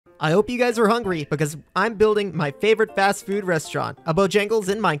I hope you guys are hungry because I'm building my favorite fast food restaurant, a Bojangles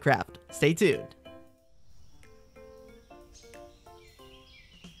in Minecraft. Stay tuned.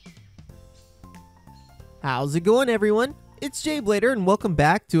 How's it going, everyone? It's jblader and welcome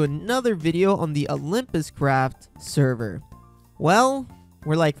back to another video on the Olympuscraft server. Well,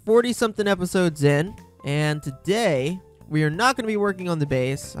 we're like 40 something episodes in, and today we are not going to be working on the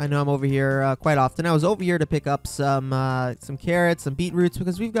base. I know I'm over here quite often. I was over here to pick up some carrots, some beetroots,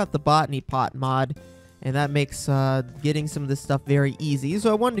 because we've got the botany pot mod, and that makes getting some of this stuff very easy. So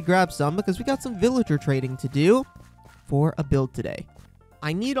I wanted to grab some because we got some villager trading to do for a build today.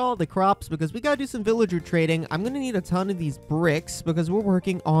 I need all the crops because we gotta do some villager trading. I'm gonna need a ton of these bricks because we're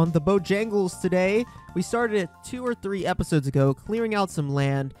working on the Bojangles today. We started it 2 or 3 episodes ago, clearing out some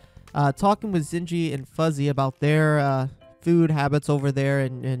land, talking with Zinjy and Fuzzy about their food habits over there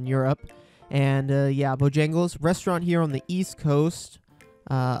in Europe. And yeah, Bojangles, restaurant here on the East Coast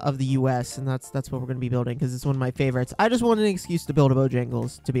of the US, and that's what we're gonna be building because it's one of my favorites. I just wanted an excuse to build a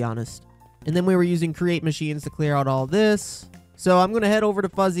Bojangles, to be honest. And then we were using create machines to clear out all this. So I'm going to head over to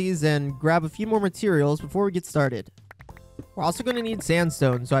Fuzzy's and grab a few more materials before we get started. We're also going to need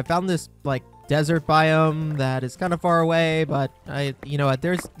sandstone. So I found this like desert biome that is kind of far away, but you know what,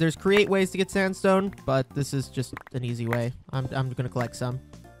 there's create ways to get sandstone, but this is just an easy way. I'm going to collect some.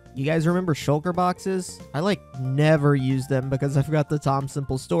 You guys remember shulker boxes? I like never use them because I've got the Tom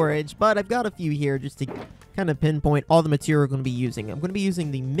Simple storage, but I've got a few here just to kind of pinpoint all the material I'm going to be using. I'm going to be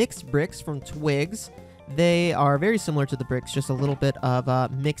using the mixed bricks from Twigs. They are very similar to the bricks, just a little bit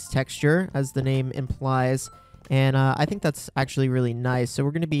of mixed texture, as the name implies. And I think that's actually really nice. So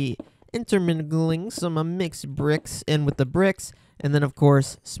we're going to be intermingling some mixed bricks in with the bricks. And then, of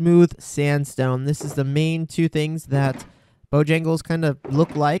course, smooth sandstone. This is the main 2 things that Bojangles kind of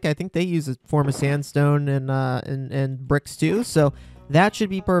look like. I think they use a form of sandstone and bricks too. So that should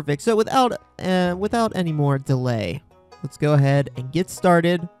be perfect. So without any more delay, let's go ahead and get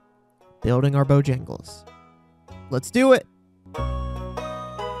started building our Bojangles. Let's do it!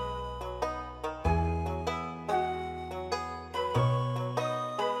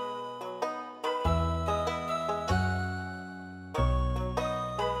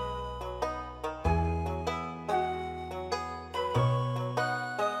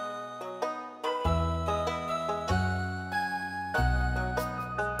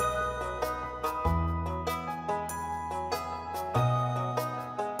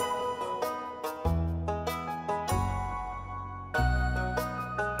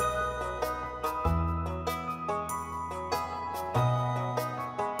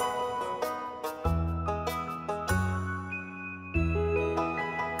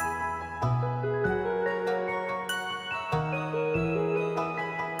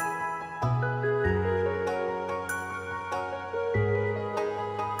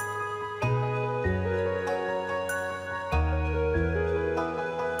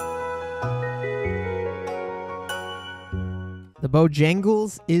 The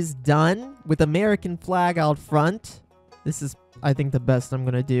Bojangles is done with American flag out front. This is, I think, the best I'm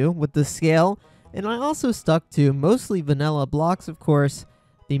going to do with the scale. And I also stuck to mostly vanilla blocks. Of course,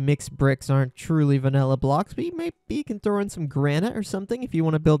 the mixed bricks aren't truly vanilla blocks, but you can throw in some granite or something if you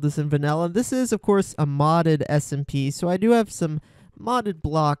want to build this in vanilla. This is, of course, a modded SMP, so I do have some modded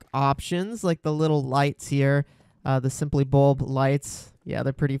block options, like the little lights here, the Simply Bulb lights. Yeah,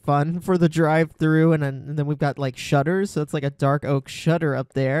 they're pretty fun for the drive-through, and then we've got like shutters, so it's like a dark oak shutter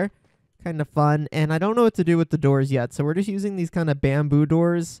up there. Kind of fun, and I don't know what to do with the doors yet, so we're just using these kind of bamboo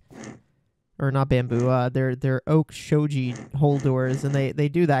doors. Or not bamboo, they're oak shoji hole doors, and they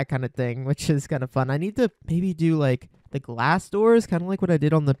do that kind of thing, which is kind of fun. I need to maybe do like the glass doors, kind of like what I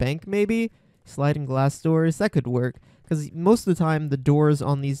did on the bank maybe. Sliding glass doors, that could work. Because most of the time, the doors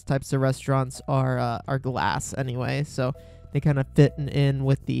on these types of restaurants are glass anyway, so they kind of fit in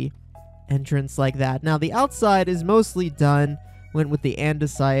with the entrance like that. Now, the outside is mostly done. Went with the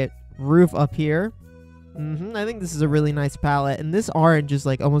andesite roof up here. I think this is a really nice palette. And this orange is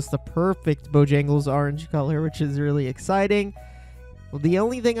like almost the perfect Bojangles orange color, which is really exciting. Well, the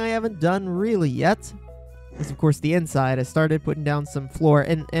only thing I haven't done really yet is, of course, the inside. I started putting down some floor.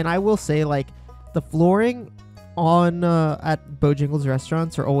 And I will say, like, the flooring on at Bojangles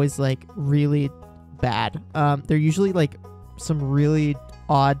restaurants are always, like, really bad. They're usually, like, some really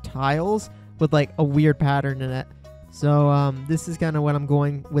odd tiles with like a weird pattern in it. So this is kind of what I'm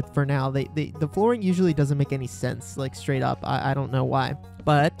going with for now. The flooring usually doesn't make any sense, like straight up. I don't know why.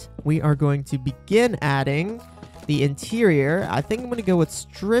 But we are going to begin adding the interior. I think I'm going to go with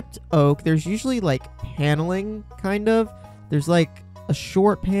stripped oak. There's usually like paneling, kind of. There's like a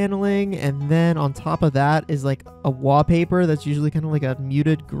short paneling, and then on top of that is like a wallpaper that's usually kind of like a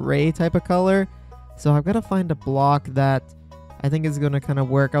muted gray type of color. So I've got to find a block that I think is going to kind of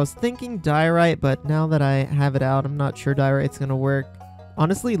work. I was thinking diorite, but now that I have it out, I'm not sure diorite's going to work.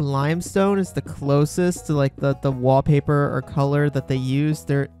 Honestly, limestone is the closest to like the wallpaper or color that they use.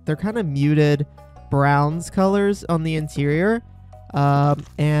 They're kind of muted browns colors on the interior,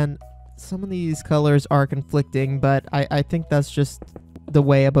 and some of these colors are conflicting, but I think that's just the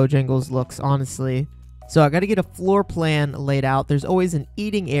way a Bojangles looks, honestly. So I got to get a floor plan laid out. There's always an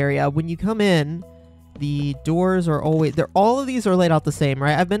eating area. When you come in, the doors are always... all of these are laid out the same,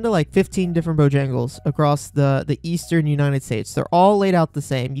 right? I've been to like 15 different Bojangles across the eastern United States. They're all laid out the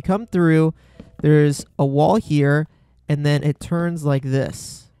same. You come through, there's a wall here, and then it turns like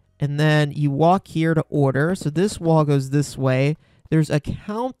this. And then you walk here to order. So this wall goes this way. There's a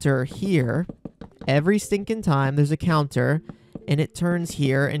counter here. Every stinking time there's a counter, and it turns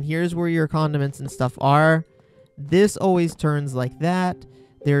here, and here's where your condiments and stuff are. This always turns like that.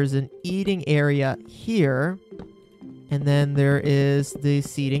 There's an eating area here, and then there is the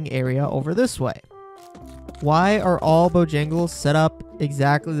seating area over this way. Why are all Bojangles set up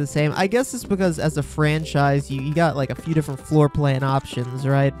exactly the same? I guess it's because as a franchise, you got like a few different floor plan options,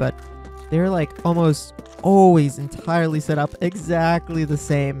 right? But they're like almost always entirely set up exactly the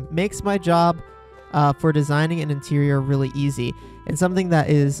same. Makes my job for designing an interior really easy. And something that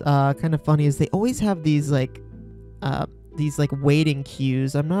is kind of funny is they always have these like waiting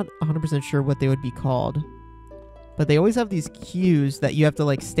queues. I'm not 100% sure what they would be called, but they always have these queues that you have to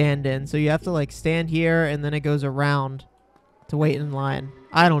like stand in. So you have to like stand here, and then it goes around to wait in line.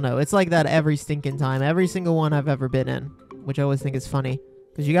 I don't know. It's like that every stinking time. Every single one I've ever been in, which I always think is funny.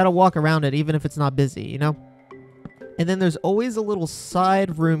 Because you got to walk around it even if it's not busy, you know? And then there's always a little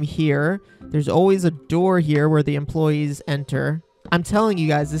side room here. There's always a door here where the employees enter. I'm telling you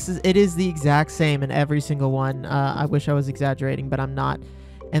guys, it is the exact same in every single one. I wish I was exaggerating, but I'm not.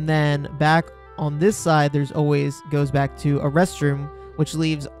 And then back on this side, there's always goes back to a restroom, which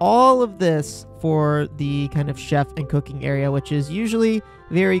leaves all of this for the kind of chef and cooking area, which is usually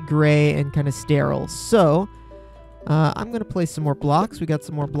very gray and kind of sterile. So I'm going to place some more blocks. We got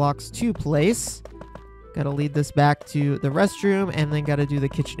some more blocks to place. Got to lead this back to the restroom, and then got to do the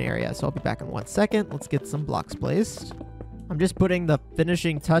kitchen area. So I'll be back in 1 second. Let's get some blocks placed. I'm just putting the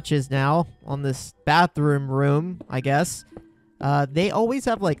finishing touches now on this bathroom room, I guess. They always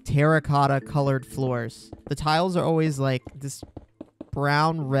have like terracotta colored floors. The tiles are always like this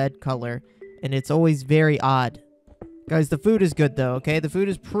brown red color, and it's always very odd. Guys, the food is good though, okay? The food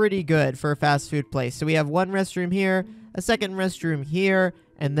is pretty good for a fast food place. So we have one restroom here, a second restroom here,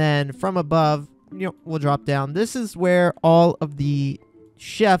 and then from above, you know, we'll drop down. This is where all of the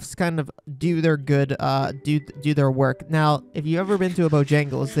chefs kind of do their good, do their work. Now, if you've ever been to a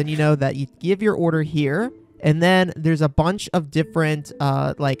Bojangles, then you know that you give your order here, and then there's a bunch of different,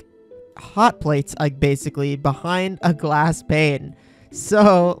 like, hot plates, like, basically, behind a glass pane.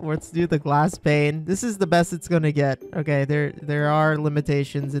 So, let's do the glass pane. This is the best it's gonna get. Okay, there are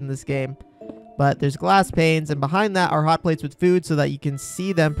limitations in this game. But there's glass panes, and behind that are hot plates with food so that you can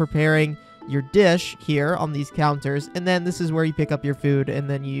see them preparing your dish here on these counters. And then this is where you pick up your food, and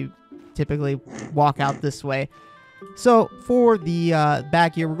then you typically walk out this way. So, for the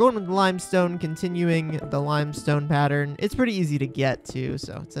back here, we're going with limestone, continuing the limestone pattern. It's pretty easy to get to,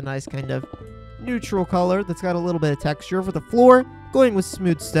 so it's a nice kind of neutral color that's got a little bit of texture. For the floor, going with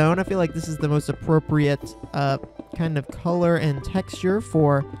smooth stone. I feel like this is the most appropriate kind of color and texture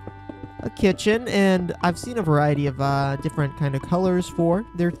for a kitchen, and I've seen a variety of different kind of colors for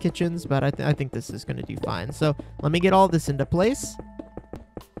their kitchens, but I think this is going to do fine. So let me get all this into place.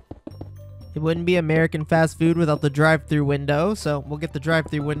 It wouldn't be American fast food without the drive-through window, so we'll get the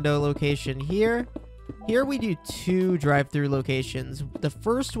drive-through window location here. Here we do 2 drive-through locations. The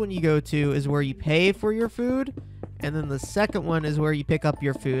first one you go to is where you pay for your food, and then the second one is where you pick up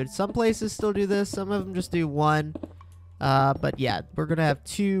your food. Some places still do this, some of them just do 1. But yeah, we're gonna have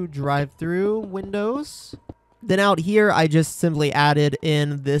 2 drive-through windows. Then out here, I just simply added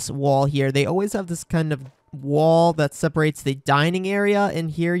in this wall here. They always have this kind of wall that separates the dining area,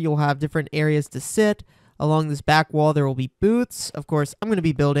 and here you'll have different areas to sit. Along this back wall, there will be booths. Of course, I'm going to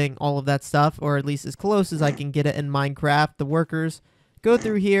be building all of that stuff, or at least as close as I can get it in Minecraft. The workers go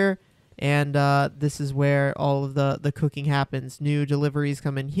through here, and this is where all of the cooking happens. New deliveries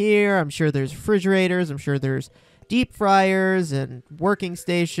come in here. I'm sure there's refrigerators. I'm sure there's deep fryers and working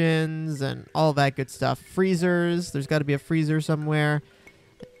stations and all that good stuff. Freezers. There's got to be a freezer somewhere.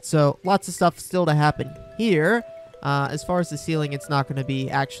 So lots of stuff still to happen here. As far as the ceiling, it's not going to be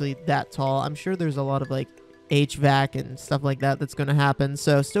actually that tall. I'm sure there's a lot of like HVAC and stuff like that that's going to happen.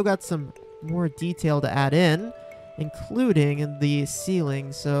 So still got some more detail to add in, including in the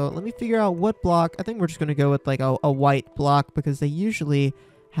ceiling. So let me figure out what block. I think we're just going to go with like a white block because they usually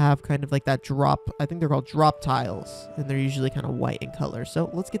have kind of like that drop. I think they're called drop tiles, and they're usually kind of white in color. So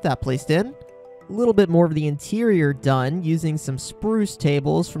let's get that placed in. A little bit more of the interior done using some spruce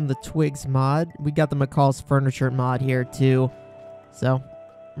tables from the Twigs mod. We got the McCall's Furniture mod here too. So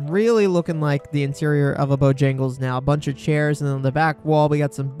really looking like the interior of a Bojangles now. A bunch of chairs, and then on the back wall we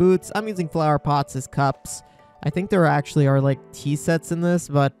got some boots. I'm using flower pots as cups. I think there actually are like tea sets in this,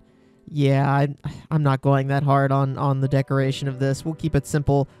 but yeah, I'm not going that hard on the decoration of this. We'll keep it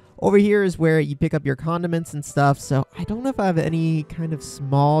simple. Over here is where you pick up your condiments and stuff, so I don't know if I have any kind of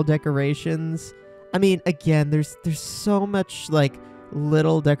small decorations. I mean, again, there's so much like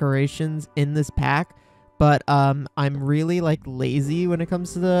little decorations in this pack, but I'm really like lazy when it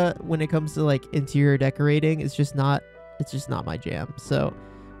comes to like interior decorating. It's just not my jam. So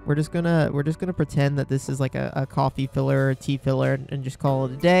we're just gonna pretend that this is like a coffee filler or tea filler and just call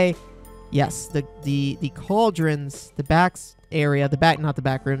it a day. Yes, the cauldrons, the backs area, not the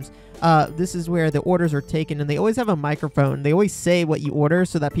back rooms. This is where the orders are taken, and they always have a microphone. They always say what you order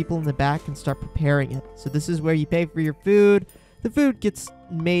so that people in the back can start preparing it. So this is where you pay for your food. The food gets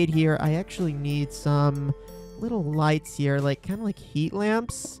made here. I actually need some little lights here, like kind of like heat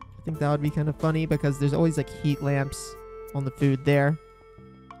lamps. I think that would be kind of funny because there's always like heat lamps on the food there.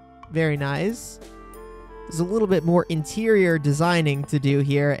 Very nice. There's a little bit more interior designing to do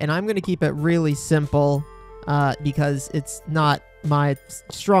here, and I'm going to keep it really simple because it's not my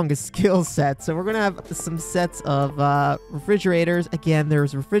strongest skill set. So we're going to have some sets of refrigerators. Again,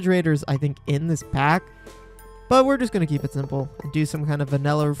 there's refrigerators, I think, in this pack, but we're just going to keep it simple and do some kind of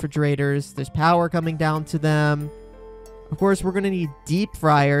vanilla refrigerators. There's power coming down to them. Of course, we're going to need deep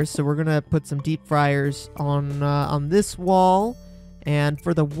fryers, so we're going to put some deep fryers on this wall. And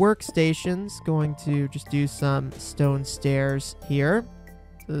for the workstations, going to just do some stone stairs here.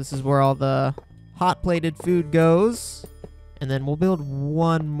 So this is where all the hot plated food goes. And then we'll build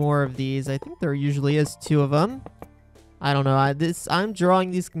one more of these. I think there usually is 2 of them. I don't know. I'm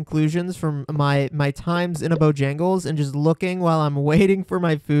drawing these conclusions from my times in a Bojangles and just looking while I'm waiting for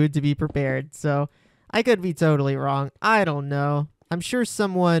my food to be prepared. So I could be totally wrong. I don't know. I'm sure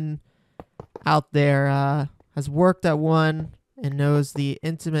someone out there has worked at one and knows the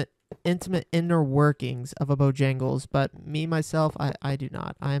intimate inner workings of a Bojangles, but me myself, I do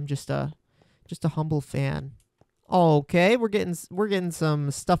not. I am just a humble fan. Okay, we're getting some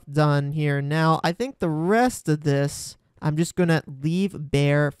stuff done here now. I think the rest of this I'm just gonna leave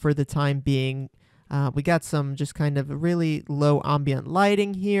bare for the time being. We got some just kind of really low ambient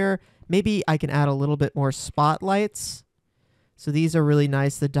lighting here. Maybe I can add a little bit more spotlights. So these are really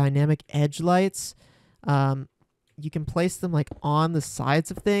nice, the dynamic edge lights. You can place them like on the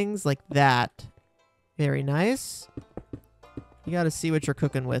sides of things like that. Very nice. You got to see what you're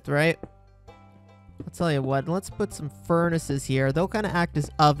cooking with, right? I'll tell you what, let's put some furnaces here. They'll kind of act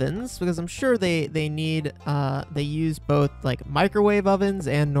as ovens because I'm sure they use both like microwave ovens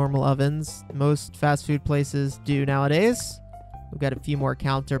and normal ovens. Most fast food places do nowadays. We've got a few more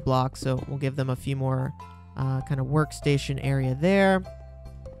counter blocks, so we'll give them a few more kind of workstation area there.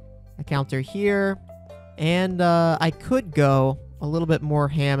 A counter here. And I could go a little bit more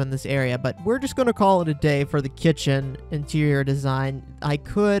ham in this area, but we're just going to call it a day for the kitchen interior design.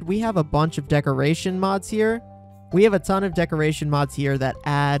 We have a bunch of decoration mods here. We have a ton of decoration mods here that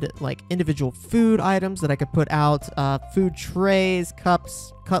add like individual food items that I could put out, food trays,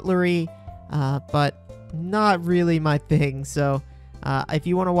 cups, cutlery, but not really my thing. So if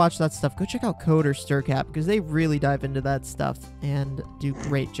you want to watch that stuff, go check out Code or Styrkat because they really dive into that stuff and do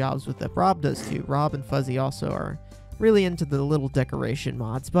great jobs with it. Rob does too. Rob and Fuzzy also are really into the little decoration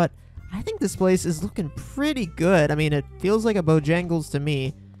mods, but I think this place is looking pretty good. I mean, it feels like a Bojangles to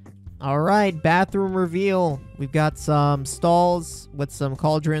me. All right, bathroom reveal. We've got some stalls with some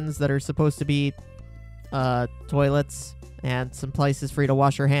cauldrons that are supposed to be toilets and some places for you to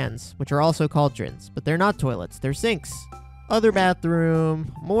wash your hands, which are also cauldrons, but they're not toilets, they're sinks. Other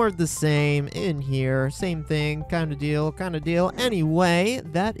bathroom, more of the same in here, same thing, kind of deal. Anyway,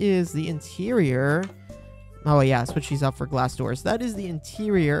 that is the interior. Oh yeah, switch these up for glass doors. That is the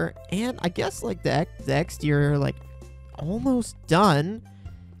interior, and I guess like the exterior, like almost done.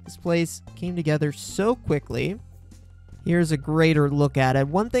 This place came together so quickly. Here's a greater look at it.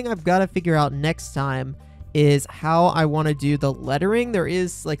 One thing I've got to figure out next time is how I want to do the lettering. There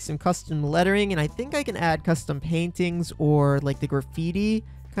is like some custom lettering, and I think I can add custom paintings or like the graffiti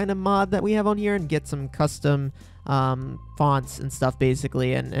kind of mod that we have on here and get some custom fonts and stuff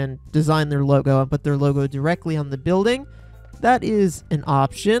basically, and design their logo and put their logo directly on the building. That is an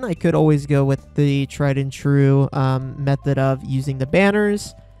option. I could always go with the tried and true method of using the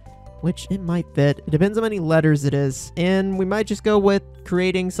banners, which it might fit. It depends on how many letters it is. And we might just go with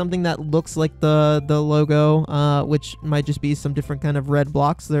creating something that looks like the logo, which might just be some different kind of red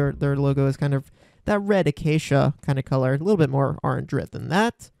blocks. Their logo is kind of that red acacia kind of color, a little bit more orange red than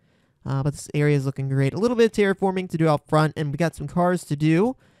that. But this area is looking great. A little bit of terraforming to do out front, and we got some cars to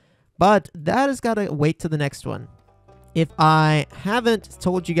do. But that has got to wait to the next one. If I haven't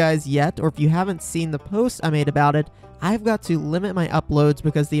told you guys yet, or if you haven't seen the post I made about it, I've got to limit my uploads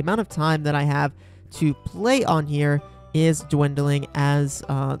because the amount of time that I have to play on here is dwindling as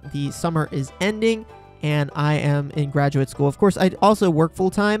the summer is ending and I am in graduate school. Of course, I also work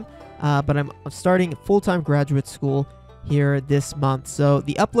full-time, but I'm starting full-time graduate school here this month. So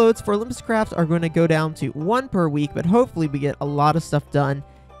the uploads for Olympus Craft are going to go down to 1 per week, but hopefully we get a lot of stuff done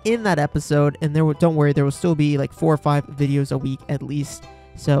in that episode. And don't worry, there will still be like 4 or 5 videos a week at least.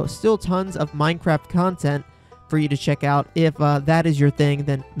 So still tons of Minecraft content for you to check out. If that is your thing,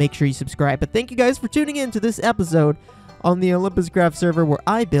 then make sure you subscribe. But thank you guys for tuning in to this episode on the Olympus Craft server where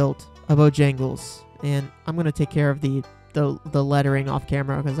I built a Bojangles. And I'm going to take care of the lettering off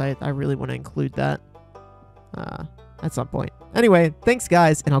camera because I really want to include that at some point. Anyway, thanks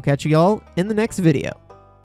guys, and I'll catch you all in the next video.